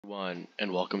Everyone,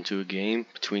 and welcome to a game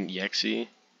between Yexe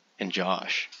and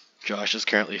Josh. Josh is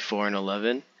currently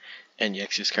 4-11, and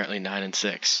Yexe is currently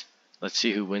 9-6. Let's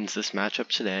see who wins this matchup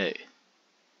today.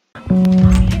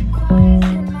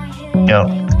 Yo.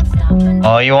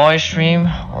 Oh, you want to stream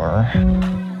or?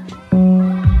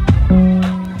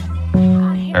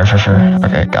 Sure.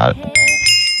 Okay, got it.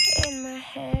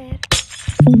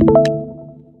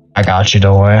 I got you,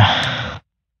 don't worry.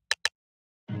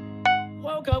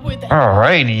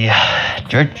 Alrighty,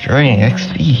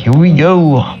 jrjrdy, here we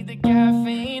go.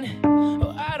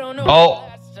 Oh.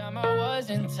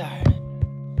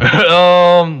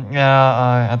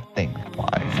 Yeah, I think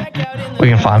we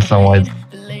can find some way.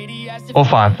 We'll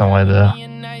find some way to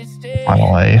find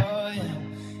a way.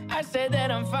 I said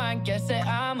that I'm fine, guess that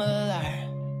I'm a liar.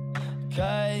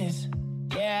 Cause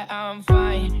yeah, I'm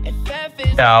fine.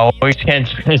 Yeah, we can't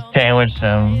just sandwich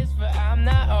them.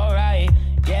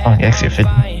 Oh, Yexe, if it.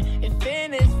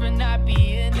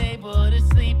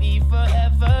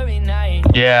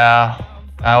 Yeah,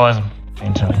 I wasn't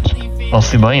into it. We'll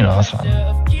see, but you know, that's fine.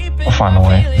 We'll find a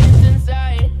way.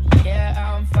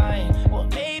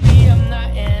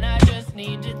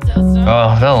 Oh,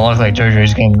 that doesn't look like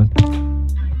jrjrdy's game.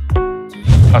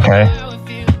 Okay.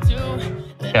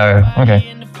 Yeah, okay.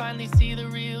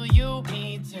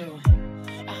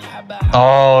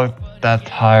 Oh, that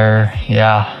tire,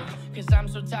 yeah.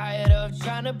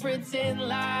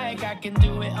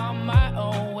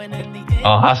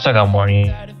 Oh, I still got more than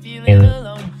you.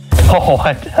 Oh,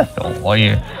 what? Oh,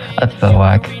 you. That's so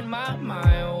whack.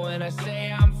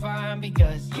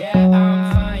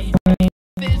 Yeah.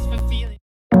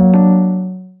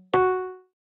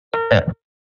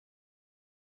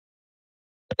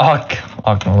 Oh,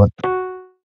 what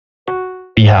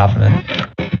be happening?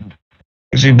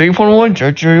 Is it 3.1?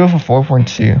 jrjrdy for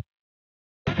 4.2.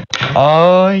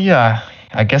 Oh, yeah.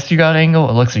 I guess you got angle.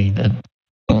 It looks like you did.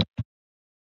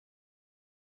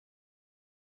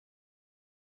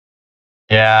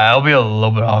 Yeah, it'll be a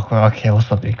little bit awkward. Okay,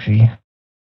 what's up, XV?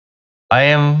 I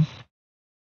am.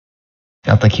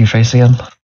 Got the Q face again.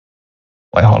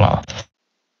 Wait, hold on.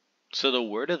 So the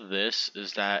word of this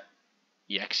is that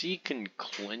Yexe can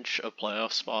clinch a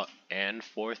playoff spot and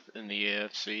 4th in the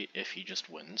AFC if he just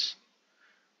wins.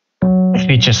 If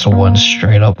he just won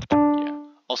straight up. Yeah.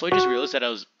 Also, I just realized that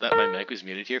my mic was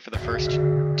muted here for the first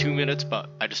 2 minutes, but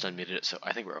I just unmuted it, so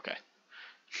I think we're okay.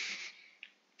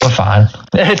 We're fine.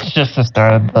 It's just the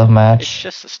start of the match. It's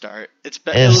just the start. It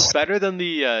was better than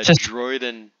the Droid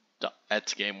and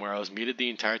Ets game where I was muted the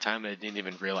entire time and I didn't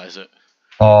even realize it.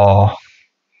 Oh.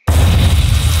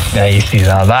 Yeah, you see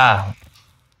that.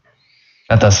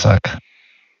 That does suck.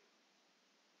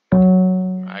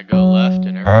 I go left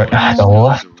and everyone else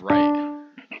goes right.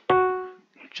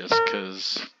 Just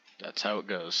because that's how it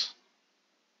goes.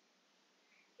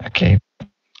 Okay.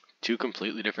 Two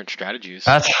completely different strategies.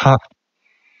 That's how.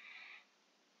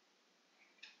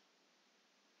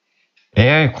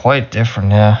 Yeah, quite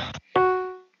different, yeah.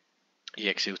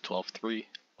 Yexe with 12-3.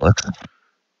 Looks.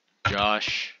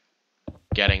 Josh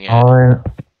getting it. Alright.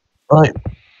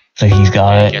 So he's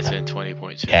got it. He gets it in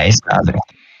 20.2. Yeah, he's got it.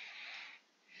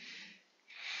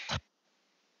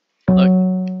 Look,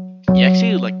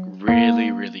 Yexe like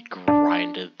really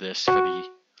grinded this for the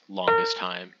longest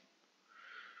time.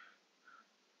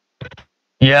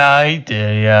 Yeah, he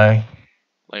did, yeah.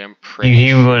 Like I'm pretty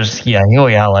he was, yeah, he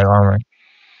only had like armor.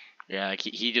 Yeah, like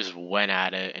he just went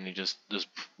at it, and he just was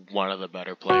one of the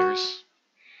better players.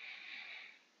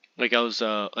 Like I was,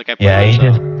 like I play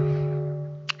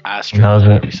Astra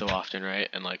every so often, right?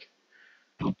 And like,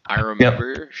 I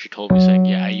remember she told me saying,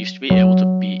 "Yeah, I used to be able to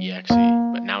beat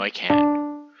Yexe, but now I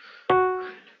can't."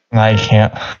 I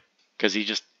can't. Because he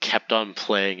just kept on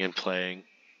playing and playing.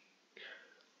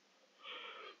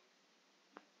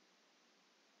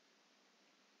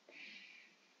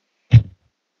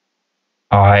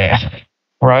 Alright.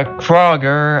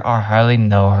 Kroger, I hardly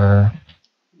know her.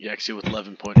 Yexe with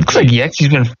 11.8. Looks like Yexe's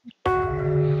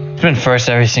been first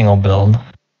every single build.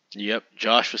 Yep,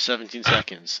 Josh with 17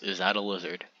 seconds. Is that a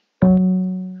lizard?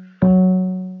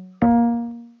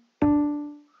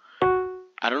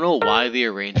 I don't know why the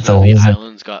arrangement of the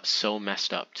islands got so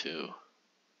messed up too.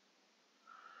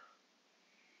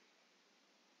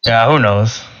 Yeah, who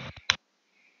knows?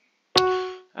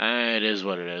 It is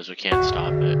what it is. We can't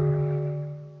stop it.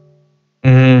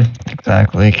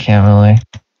 Exactly. Can't really.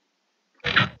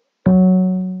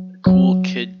 Cool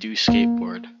kid do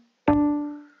skateboard.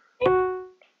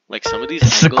 Like some of these.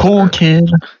 It's a cool kid.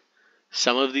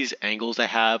 Some of these angles I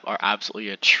have are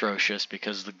absolutely atrocious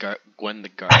because when the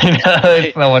guard.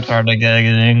 It's so much hard to get a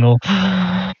good angle.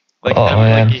 Like, Oh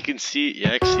man. like you can see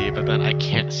EXE, but then I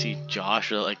can't see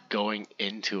Josh like going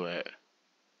into it.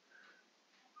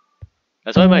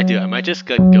 That's what I might do. I might just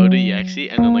go to EXE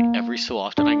and then like every so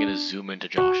often I'm gonna zoom into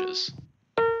Josh's.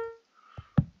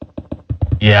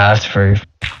 Yeah, that's very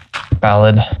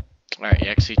valid. Alright,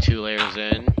 EXE 2 layers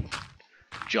in.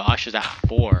 Josh is at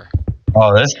 4.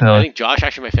 Oh, this no. I think Josh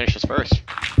actually might finish this first.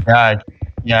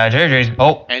 Yeah, JJ's.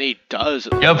 Oh. And he does.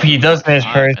 Yep, he does finish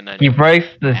first. And then He breaks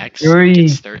the X streak.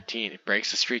 gets 13. It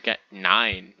breaks the streak at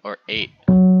 9 or 8.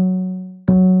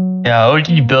 Yeah,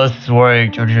 OG builds is where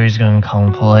JoJo's gonna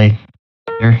come play.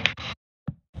 Here.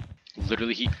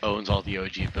 Literally, he owns all the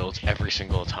OG builds every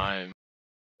single time.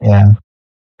 Yeah,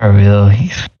 for real,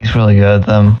 he's really good at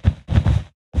them.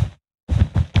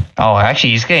 Oh,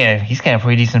 actually, he's getting a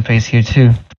pretty decent pace here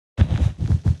too.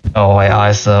 Oh wait,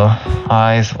 eyes though,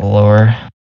 eyes lower.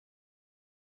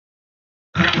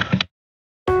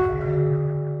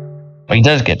 But he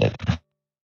does get it.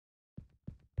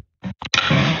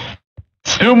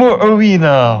 Sumo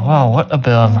Arena. Wow, what a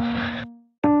build.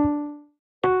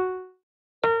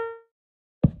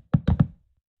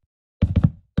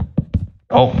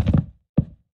 Oh.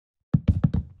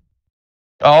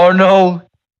 Oh no.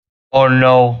 Oh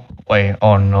no. Wait,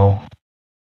 oh no.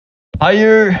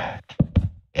 Higher.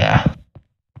 Yeah.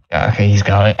 Yeah, okay, he's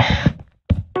got it.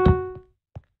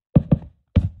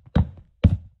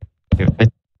 Is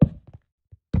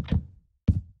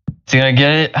he gonna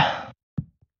get it?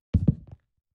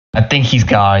 I think he's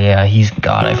got it. Yeah, he's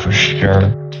got it for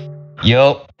sure.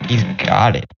 Yup, he's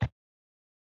got it.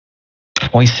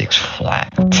 26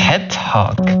 flat. TED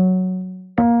Talk.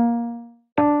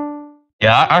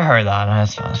 Yeah, I heard that.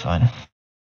 That's fine.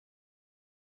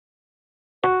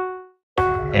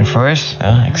 And first,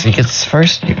 Xe gets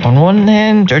first on one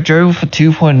hand, JoJo for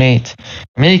 2.8.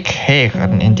 Make cake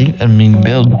on indeed a mean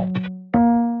build.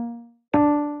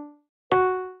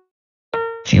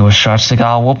 See what shots they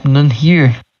got whooping in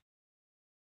here.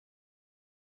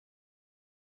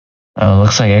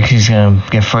 Looks like Xe's gonna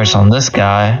get first on this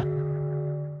guy.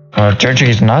 JoJo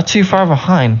is not too far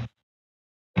behind.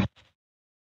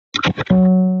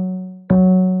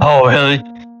 Oh, really?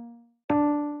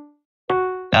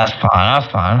 That's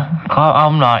fine.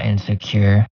 I'm not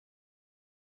insecure.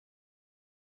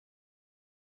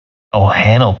 Oh,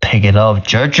 Han will pick it up.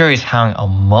 JoJo is having a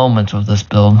moment with this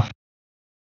build.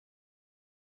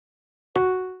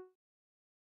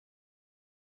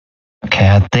 Okay,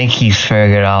 I think he's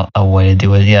figured out a way to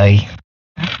do it. Yeah,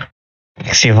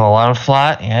 see if a lot of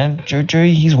flat, and JoJo,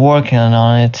 he's working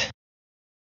on it.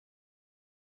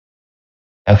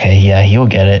 Okay, yeah, he'll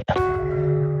get it.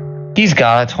 He's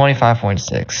got it,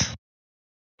 25.6.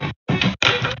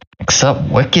 Except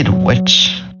Wicked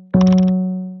Witch.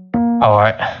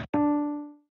 Alright.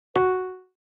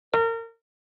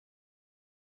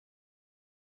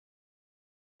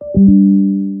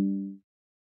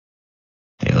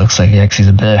 It looks like Xe's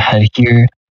a bit ahead here.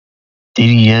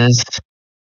 Diddy is.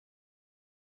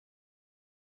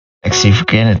 Xe for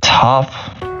getting it top.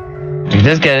 He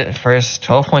does get it first,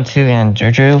 12.2, and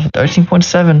JoJo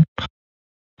 13.7.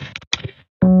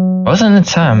 Wasn't the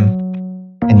time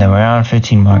in the round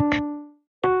 15 mark.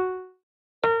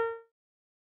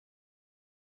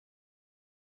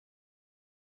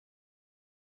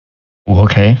 Ooh,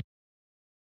 okay.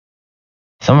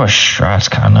 Some are strats,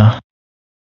 kinda.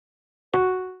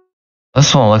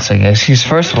 This one looks like Xe's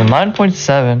first one,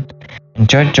 9.7, and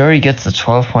JoJo gets the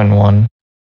 12.1.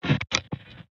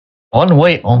 One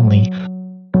way only.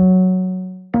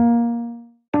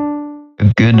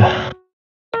 Good. Let's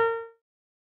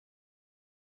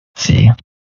see.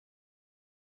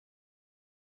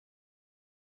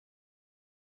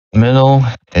 Middle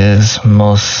is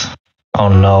most. Oh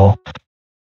no.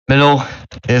 Middle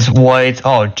is white.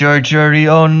 Oh, jrjrdy.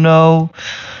 Oh no.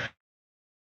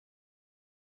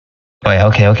 Wait.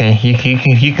 Okay.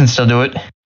 He can still do it.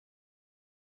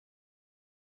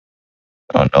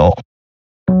 Oh no.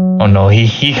 Oh no.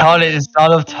 He caught it. It's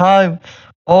out of time.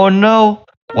 Oh no.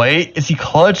 Wait. Is he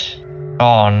clutch?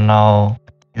 Oh no.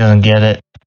 He doesn't get it.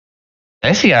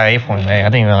 Xe got 8.8. I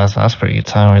think that's pretty good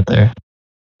time right there.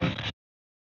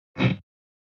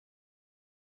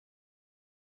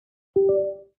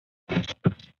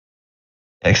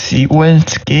 Xe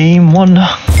wins game 1.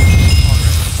 I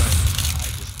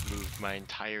just moved my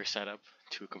entire setup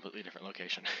to a completely different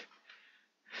location.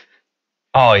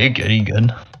 Oh, you're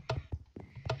good.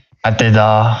 I did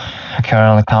carry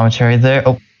on the commentary there.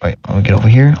 Oh, wait, let me get over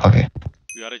here. Okay.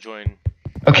 You gotta join.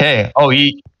 Okay. Oh,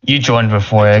 you joined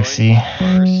before Xe.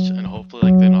 First, and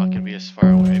hopefully like they're not gonna be as far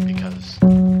away because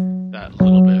that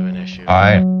little bit of an issue.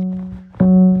 Alright.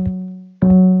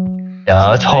 Yeah,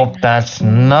 let's hope that's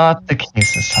not the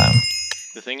case this time.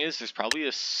 The thing is, there's probably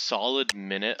a solid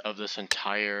minute of this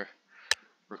entire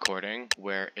recording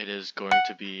where it is going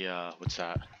to be, what's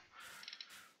that?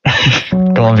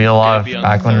 Going to be a lot of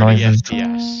background noises.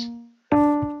 FPS.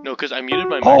 No, because I muted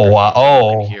my Oh, microphone wow. so I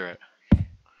couldn't hear it.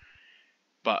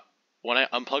 But when I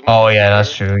unplug my computer, yeah,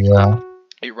 that's true, yeah.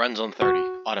 It runs on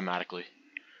 30 automatically.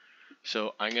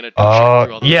 So I'm going to check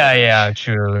through all the yeah,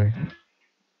 true.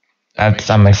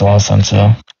 That makes a lot of sense,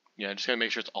 though. Yeah, I'm just going to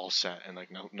make sure it's all set and like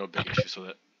no big issues with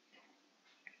it.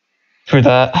 True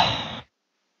that.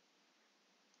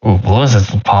 Ooh, Blues has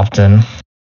popped in.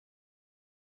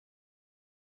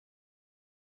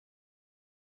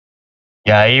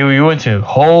 Yeah, you went to a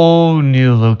whole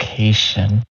new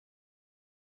location.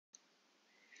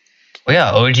 Well,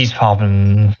 yeah, OG's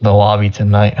popping the lobby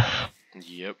tonight.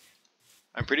 Yep.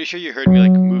 I'm pretty sure you heard me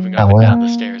like moving up and down the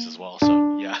stairs as well,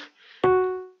 so yeah.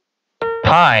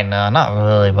 Kinda, not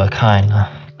really, but kinda.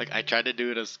 Like I tried to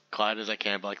do it as quiet as I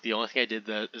can, but like the only thing I did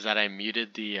is that I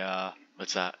muted the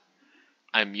what's that?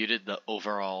 I muted the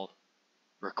overall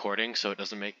recording so it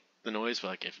doesn't make the noise, but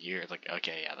like if you're like,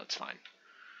 okay, yeah, that's fine.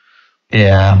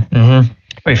 Yeah,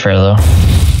 pretty fair though.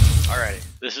 Alright,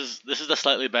 this is the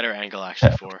slightly better angle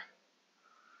actually for.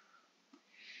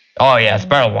 Oh yeah, it's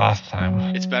better last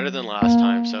time. It's better than last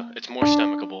time, so it's more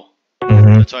stomachable.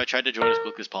 So I tried to join as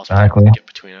quick as possible to get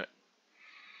between it.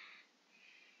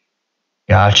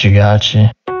 Gotcha.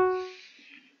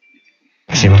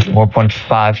 See,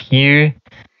 4.5 here.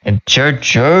 And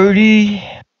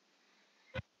jrjrdy.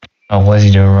 Oh, what is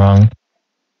he doing wrong?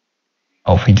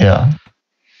 Oh, he did. I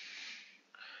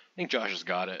think Josh has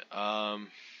got it.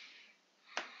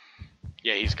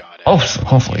 Yeah, he's got it. Oh,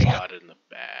 hopefully. He's got it in the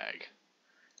bag.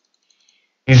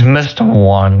 He's missed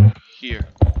one. Here.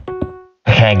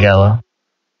 Okay, Gella.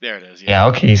 There it is. Yeah,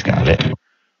 okay, he's got it.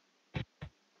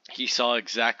 He saw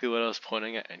exactly what I was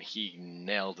pointing at, and he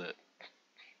nailed it.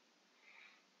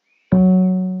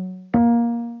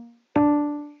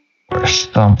 For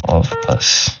some of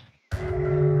us.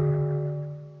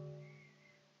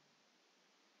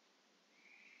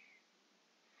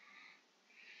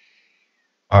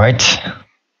 Alright.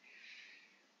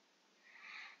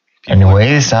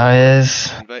 Anyways, that is...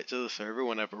 Invite to the server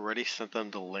when I've already sent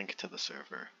them the link to the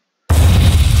server.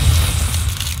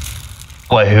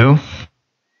 Wait, who?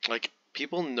 Like,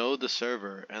 people know the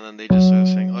server, and then they just start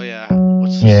saying, oh yeah,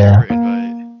 what's the server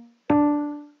invite?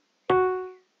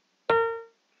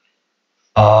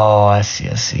 Oh, I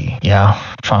see. Yeah,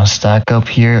 trying to stack up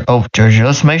here. Oh, jrjrdy.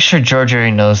 Let's make sure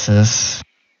jrjrdy knows this.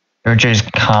 jrjrdy's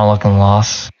kind of looking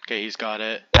lost. Okay, he's got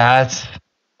it. That's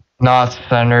not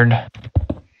centered.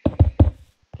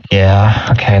 Yeah,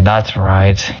 okay, that's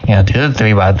right. Yeah, do the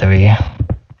 3x3.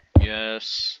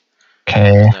 Yes.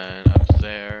 Okay. And then up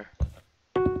there.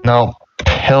 Nope.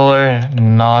 Pillar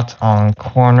not on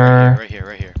corner. Right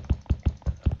here.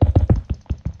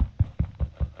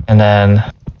 And then...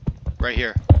 Right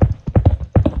here.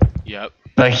 Yep.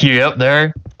 Like here, up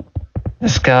there.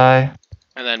 This guy.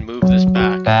 And then move this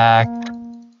back.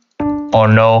 Oh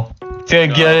no. He's gonna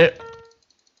get it.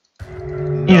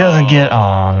 No. He doesn't get it.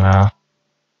 Oh no.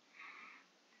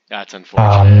 That's unfortunate.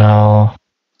 Oh no.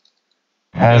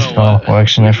 That's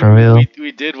unfortunate for real.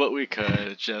 We did what we could.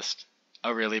 It's just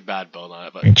a really bad build on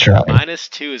it. But we tried.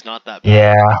 -2 is not that bad.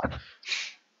 Yeah.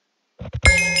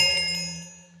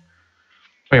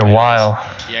 Wait a while.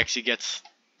 He actually gets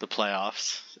the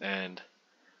playoffs, and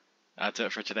that's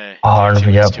it for today. Oh,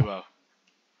 yep.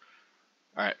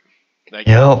 Alright. Thank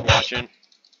you for watching,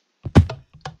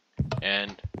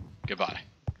 and goodbye.